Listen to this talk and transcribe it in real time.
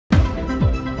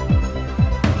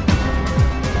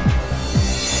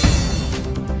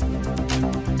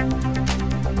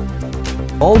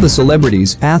All the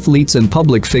celebrities, athletes and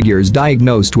public figures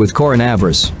diagnosed with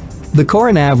coronavirus. The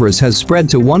coronavirus has spread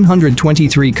to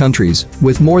 123 countries,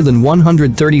 with more than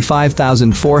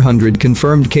 135,400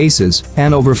 confirmed cases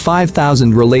and over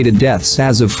 5,000 related deaths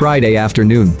as of Friday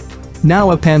afternoon.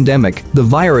 Now a pandemic, the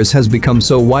virus has become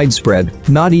so widespread,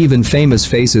 not even famous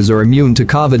faces are immune to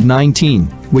COVID-19,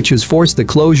 which has forced the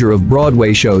closure of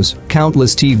Broadway shows,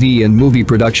 countless TV and movie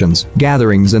productions,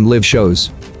 gatherings and live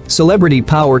shows. Celebrity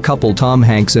power couple Tom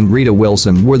Hanks and Rita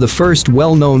Wilson were the first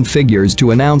well-known figures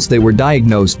to announce they were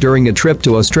diagnosed during a trip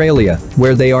to Australia,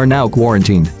 where they are now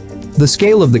quarantined. The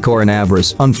scale of the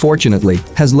coronavirus, unfortunately,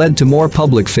 has led to more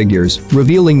public figures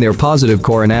revealing their positive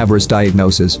coronavirus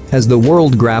diagnosis as the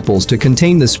world grapples to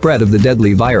contain the spread of the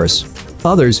deadly virus.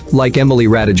 Others, like Emily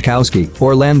Ratajkowski,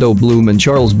 Orlando Bloom and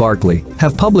Charles Barkley,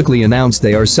 have publicly announced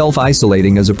they are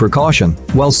self-isolating as a precaution,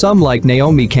 while some like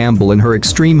Naomi Campbell in her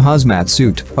extreme hazmat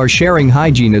suit are sharing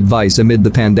hygiene advice amid the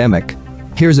pandemic.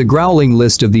 Here's a growling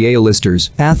list of the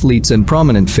A-listers, athletes and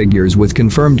prominent figures with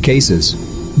confirmed cases.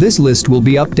 This list will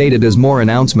be updated as more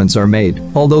announcements are made,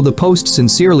 although the Post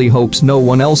sincerely hopes no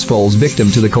one else falls victim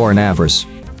to the coronavirus.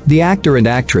 The actor and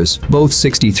actress, both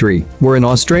 63, were in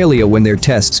Australia when their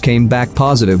tests came back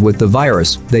positive with the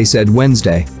virus, they said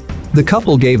Wednesday. The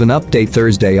couple gave an update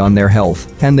Thursday on their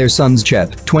health, and their sons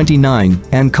Chet, 29,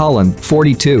 and Colin,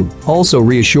 42, also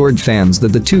reassured fans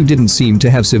that the two didn't seem to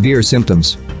have severe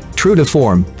symptoms. True to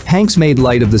form, Hanks made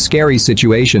light of the scary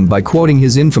situation by quoting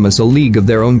his infamous "A League of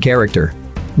Their Own" character.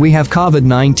 "We have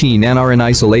COVID-19 and are in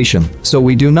isolation, so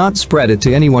we do not spread it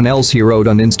to anyone else," he wrote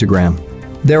on Instagram.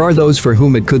 "There are those for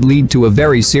whom it could lead to a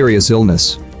very serious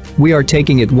illness. We are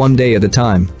taking it one day at a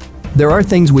time. There are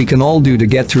things we can all do to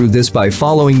get through this by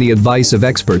following the advice of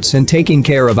experts and taking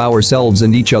care of ourselves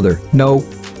and each other. No.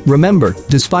 Remember,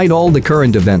 despite all the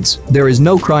current events, there is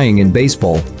no crying in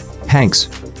baseball." Hanks.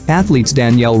 Athletes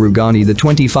Daniele Rugani, the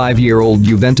 25-year-old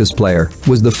Juventus player,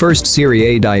 was the first Serie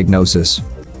A diagnosis.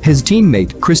 His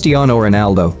teammate, Cristiano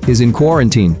Ronaldo, is in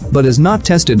quarantine but has not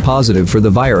tested positive for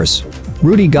the virus.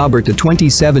 Rudy Gobert, a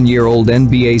 27-year-old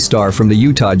NBA star from the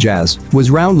Utah Jazz, was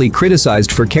roundly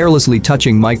criticized for carelessly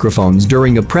touching microphones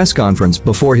during a press conference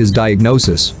before his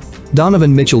diagnosis.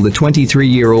 Donovan Mitchell, the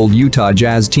 23-year-old Utah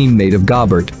Jazz teammate of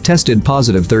Gobert, tested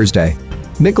positive Thursday.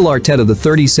 Mikel Arteta, the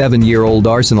 37-year-old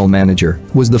Arsenal manager,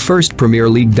 was the first Premier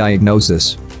League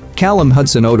diagnosis. Callum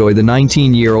Hudson-Odoi, the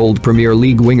 19-year-old Premier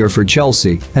League winger for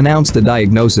Chelsea, announced the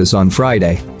diagnosis on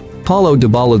Friday. Paulo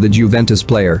Dybala, the Juventus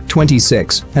player,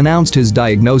 26, announced his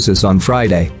diagnosis on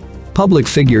Friday. Public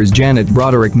figures Janet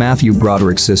Broderick, Matthew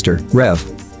Broderick's sister, Rev.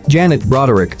 Janet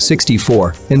Broderick,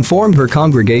 64, informed her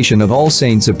congregation of All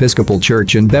Saints Episcopal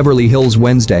Church in Beverly Hills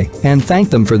Wednesday and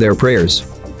thanked them for their prayers.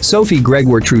 Sophie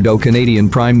Gregoire Trudeau, Canadian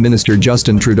Prime Minister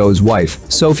Justin Trudeau's wife,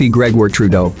 Sophie Gregoire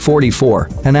Trudeau, 44,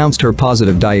 announced her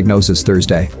positive diagnosis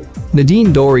Thursday.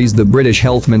 Nadine Dorries, the British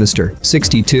Health Minister,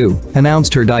 62,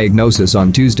 announced her diagnosis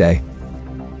on Tuesday.